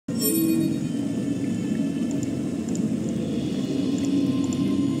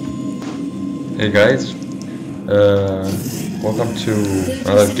Hey guys, welcome to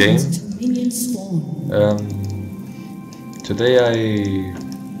another game. Today I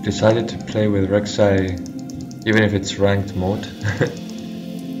decided to play with Reksai, even if it's ranked mode.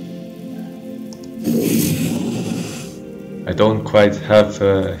 I don't quite have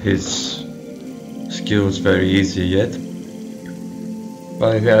his skills very easy yet,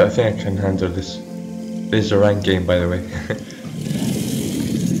 but yeah, I think I can handle this. This is a ranked game, by the way.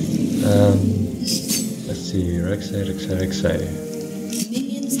 Let's see, Reksai.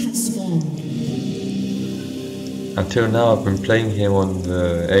 Minions have spawned. Until now I've been playing him on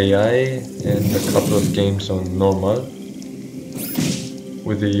the AI and a couple of games on normal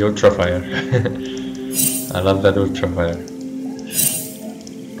with the Ultra Fire. I love that Ultra Fire.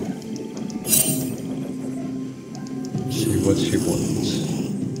 Let's see what she wants.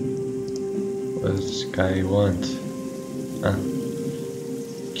 What does this guy want? Ah,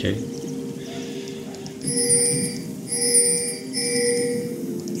 okay.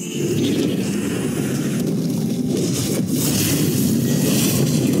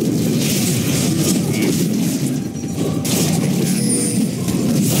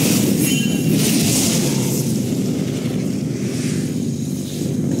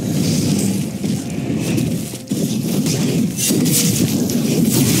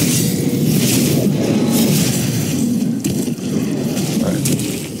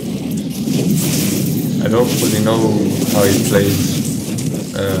 I don't fully know how he plays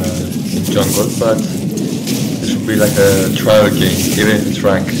in jungle, but it should be like a trial game, even if it's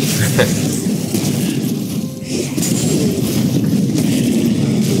ranked.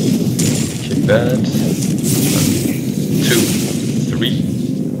 Kick that. 1, 2, 3.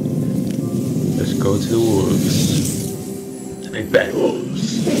 Let's go to the wolves. The big bad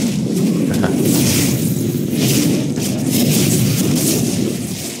wolves.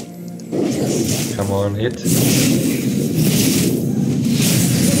 Come on, hit.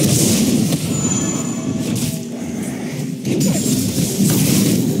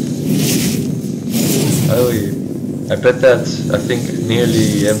 Oh, I bet that I think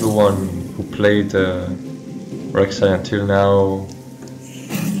nearly everyone who played Reksai until now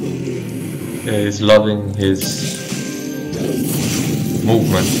is loving his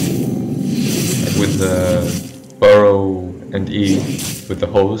movement, like with the burrow and E with the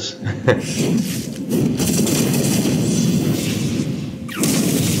hose.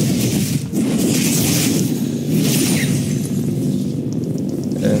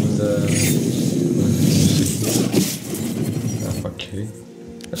 And okay,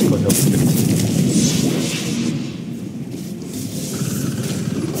 let's go help it.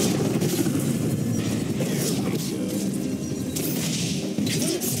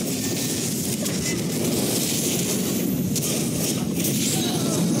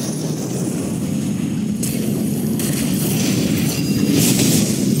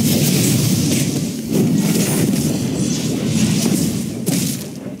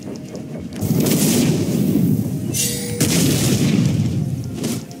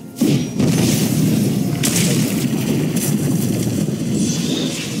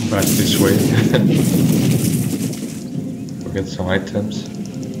 Back this way. We'll get some items.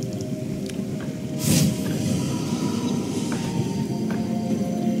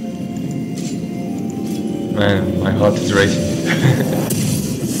 Man, my heart is racing.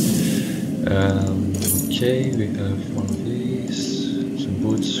 Okay, we have one of these. Some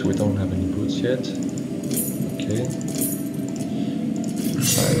boots. We don't have any boots yet. Okay.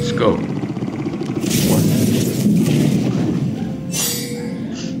 Alright, let's go.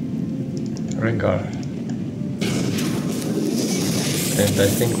 Rengar. And I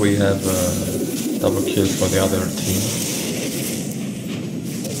think we have a double kill for the other team.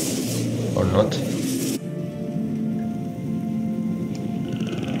 Or not.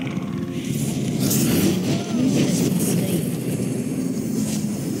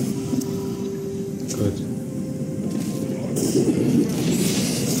 Good.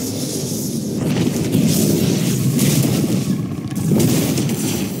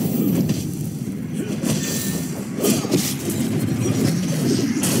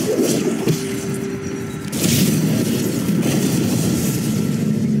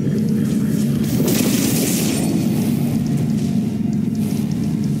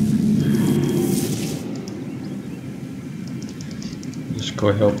 Just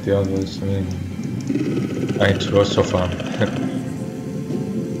go help the others. I mean, I need to also farm.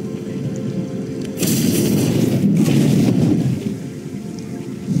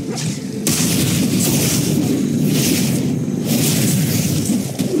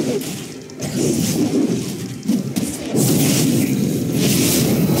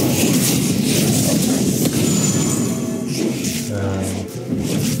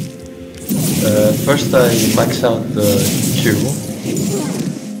 first I max out the Q.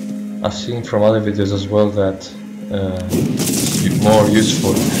 I've seen from other videos as well that it's more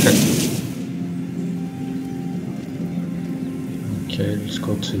useful. Okay, let's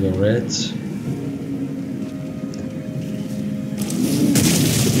go to the reds.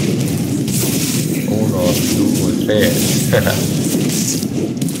 Uno, two, tres.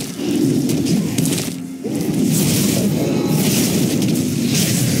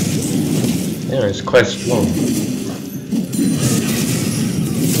 Yeah, it's quite strong.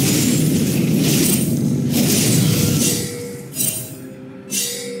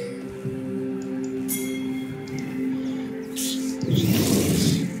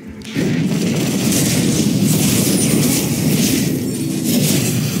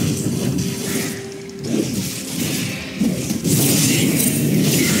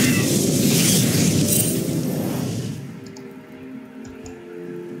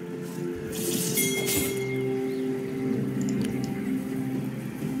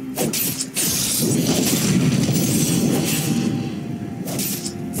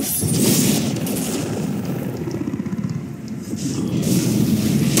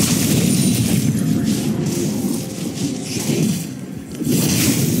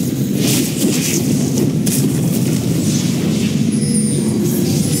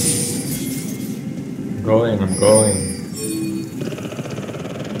 I'm going.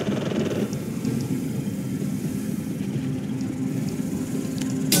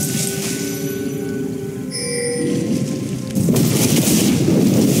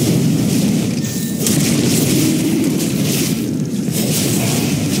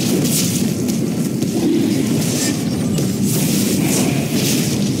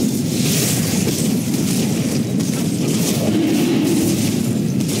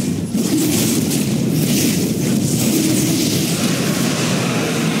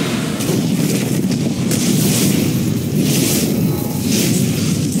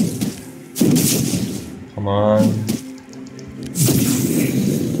 Come on.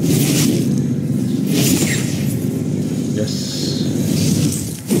 Yes.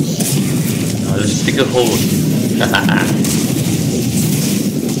 Now let's dig a hole.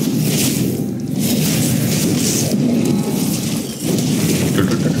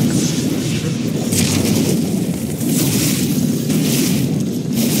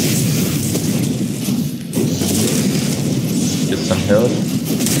 Get some help.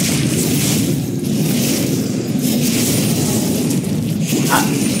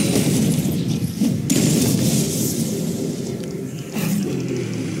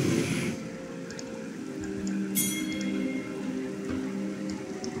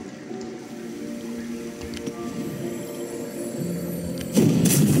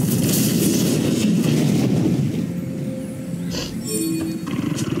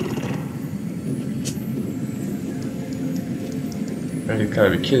 You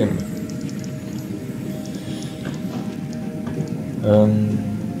gotta be kidding me.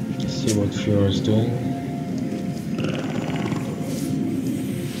 Let's see what Fiora is doing.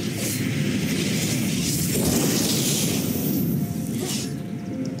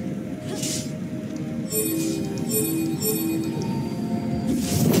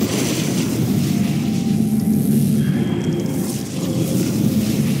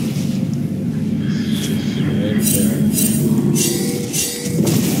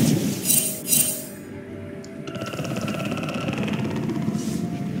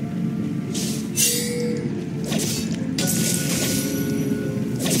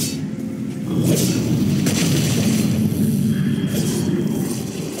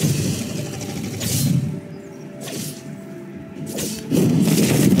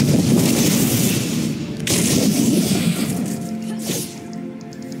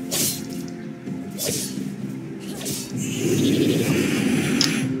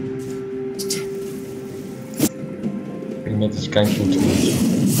 Met is kanking too much.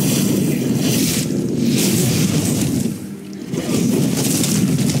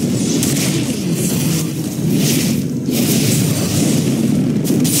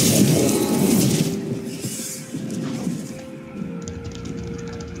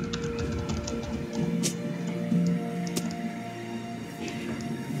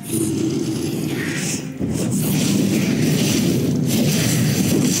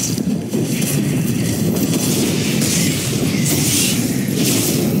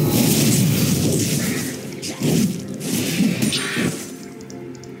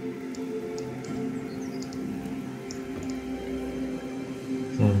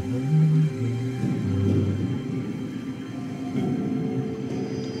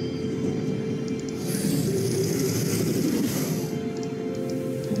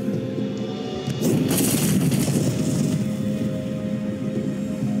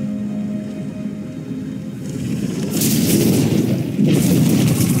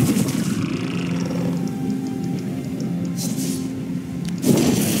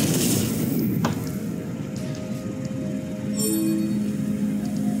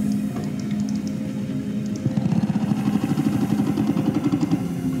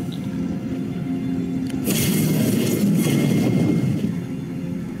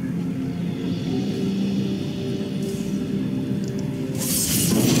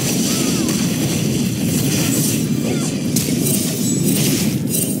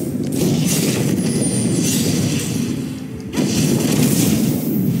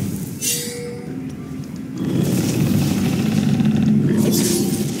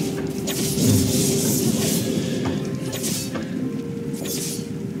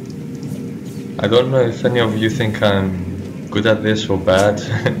 I don't know if any of you think I'm good at this or bad.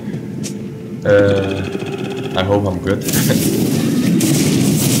 I hope I'm good.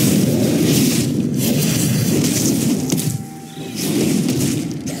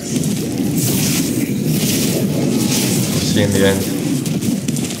 See you in the end.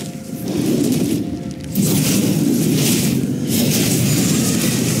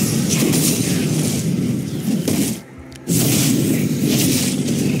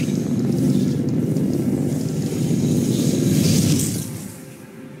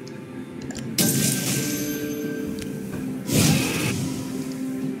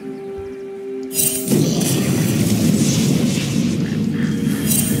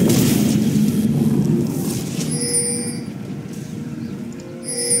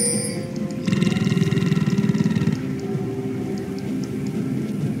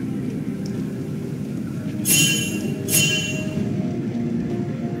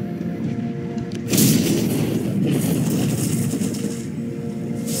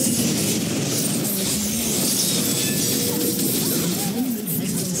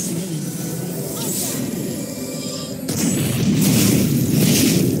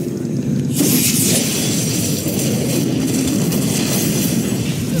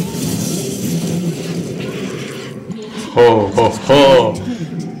 Ho ho ho!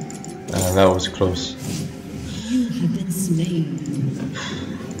 That was close. You have been slain.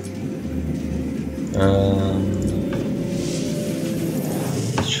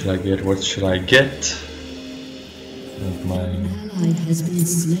 What should I get? What should I get? With my An ally has been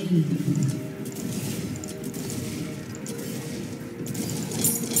slain.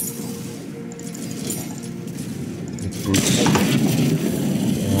 boots.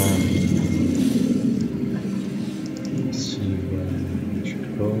 Let's see where I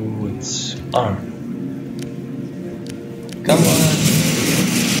should go. It's R. Come on.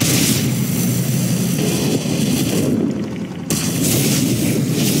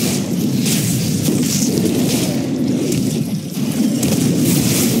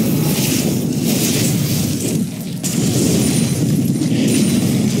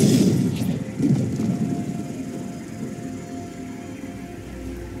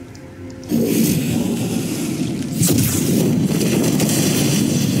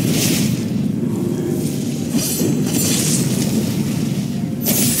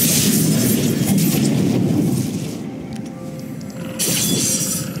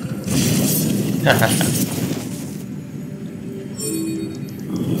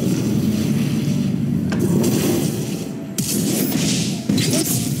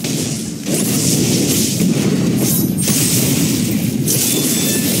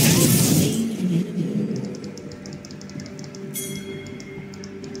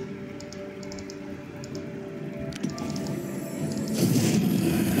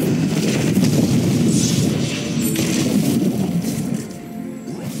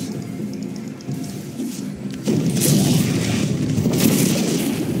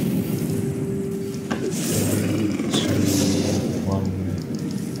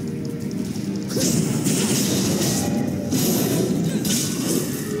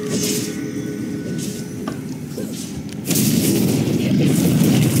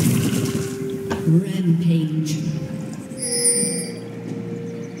 Rampage.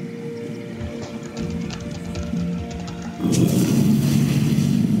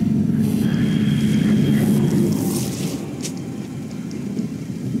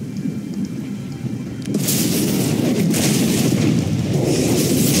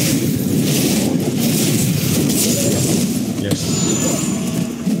 Yes.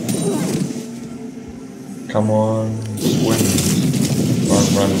 Come on, swim.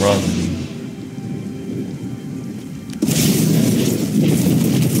 Run, run, run.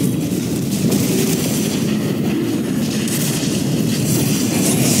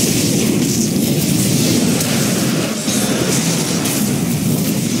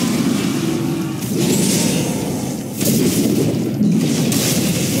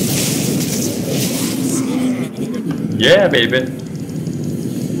 Yeah, baby.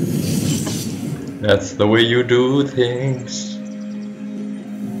 That's the way you do things.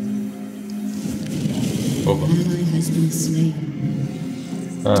 Over. Ally has been slain.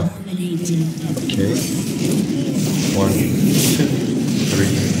 Ah, Dominating. okay. 1, 2, 3.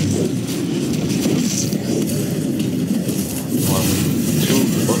 1,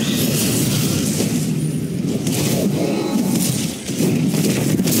 2, oops.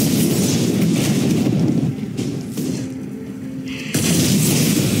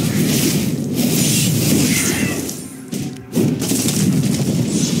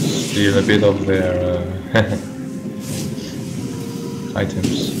 Steal a bit of their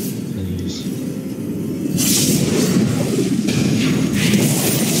items, please.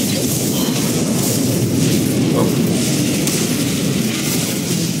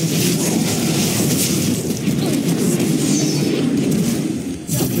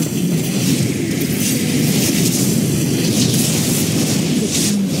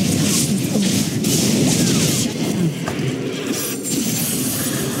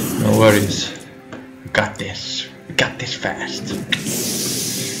 No worries. We got this. We got this fast.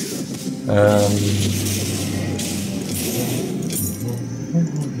 Let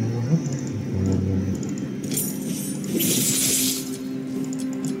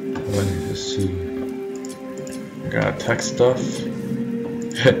me just see. I gotta attack stuff.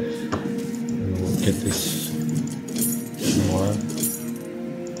 We'll get this more.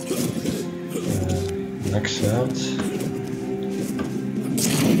 Max out.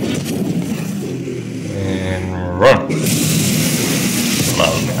 And run.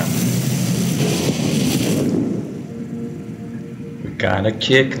 We gotta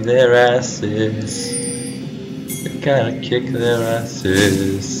kick their asses. We gotta kick their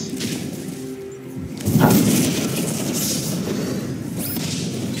asses.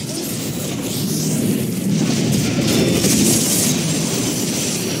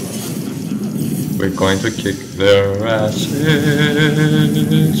 We're going to kick their asses.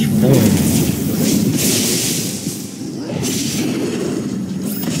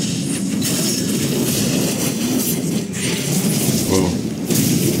 Boom.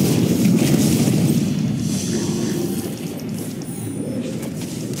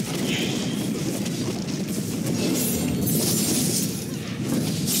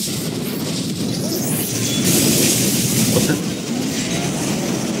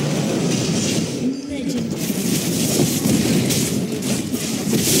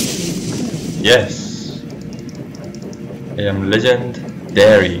 Yes, I am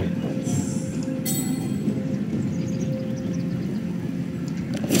legendary.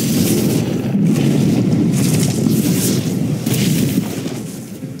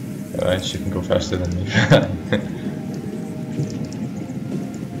 Alright, she can go faster than me.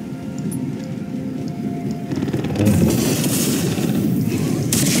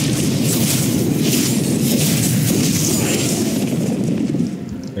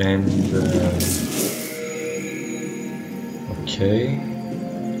 And okay,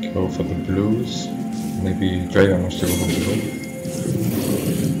 go for the blues. Maybe Dragon wants to go for the blue.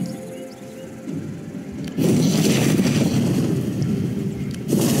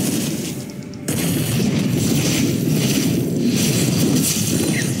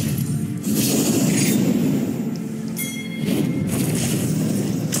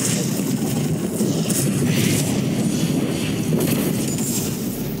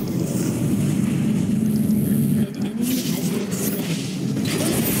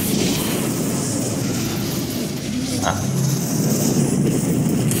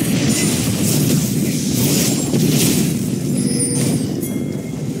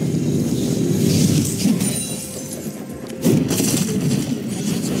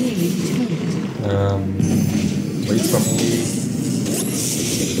 Wait for me.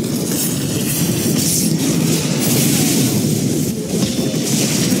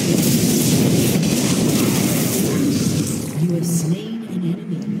 You have slain an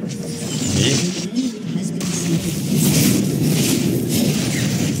enemy. Me? An enemy has been slain.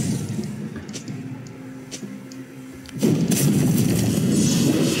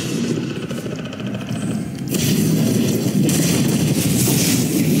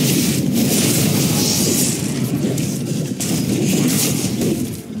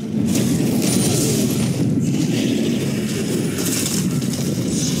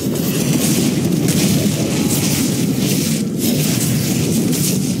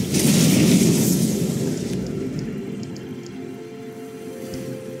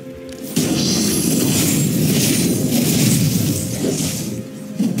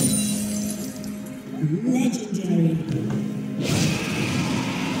 Legendary.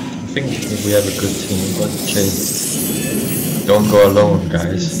 I think we have a good team, but okay. Don't go alone,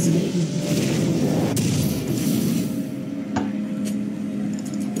 guys.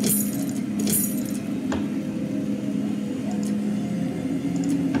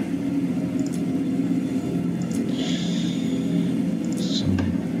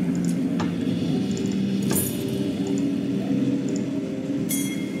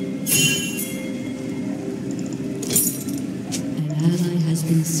 An ally has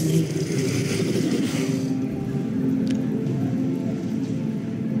been slain.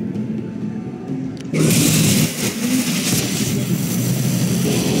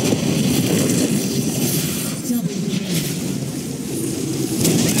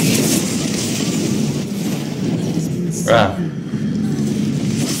 Ah.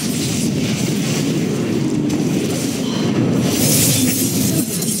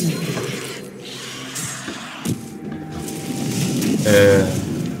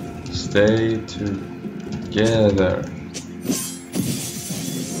 Stay together.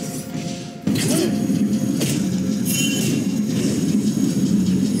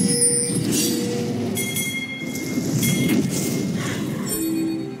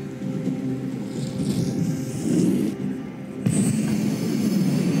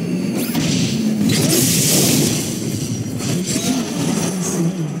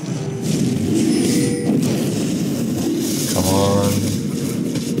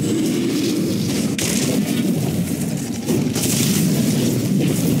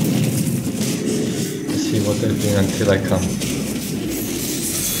 waiting until I come.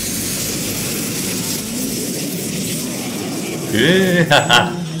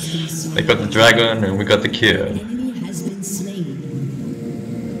 Yeah! They got the dragon and we got the kill. Enemy has been slain.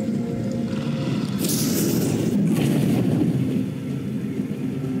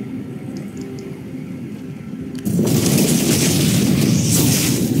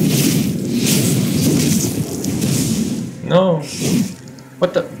 No!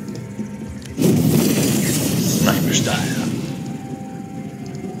 What the? Sniper style.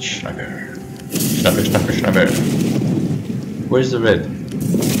 Sniper. Sniper, sniper, sniper. Where's the red?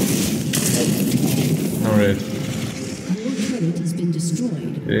 No red. Your turret has been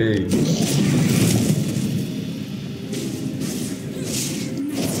destroyed. Hey.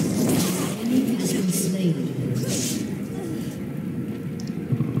 Enemy has been slain.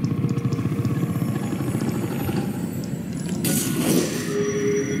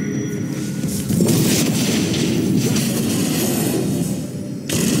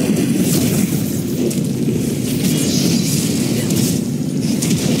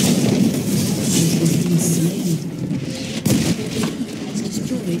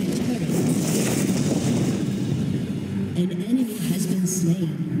 An enemy has been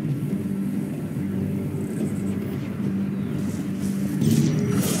slain.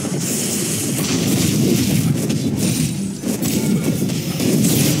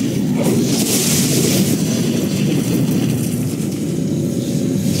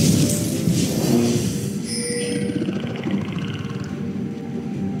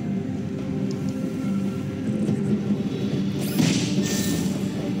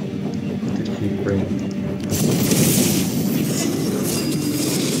 Did he bring?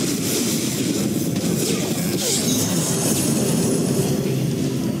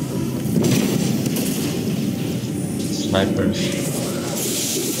 Snipers.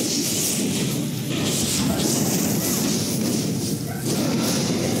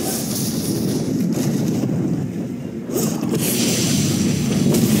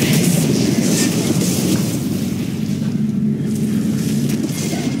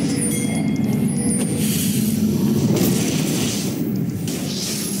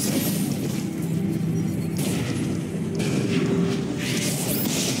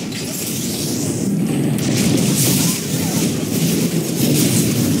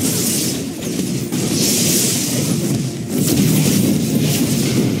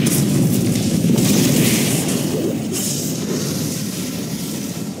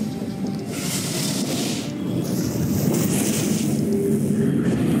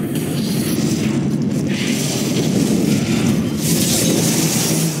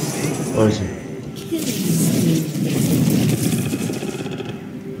 Where is he?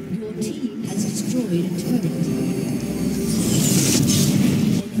 Your team has destroyed a turret.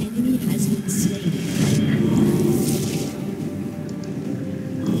 An enemy has been slain.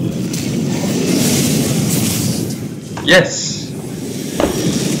 Yes!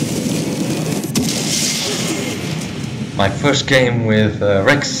 My first game with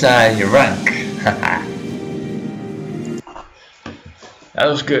Reksai rank. That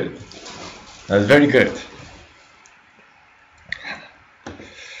was good. That was very good.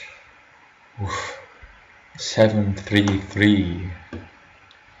 Oof. 7-3-3.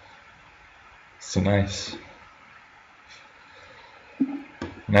 So nice.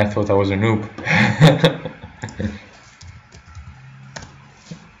 And I thought I was a noob.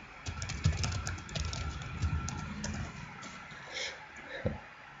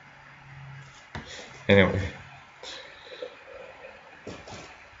 Anyway,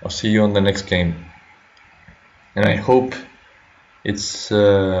 I'll see you on the next game, and I hope it's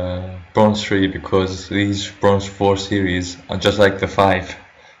bronze 3, because these bronze 4 series are just like the 5.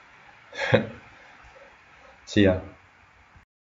 See ya.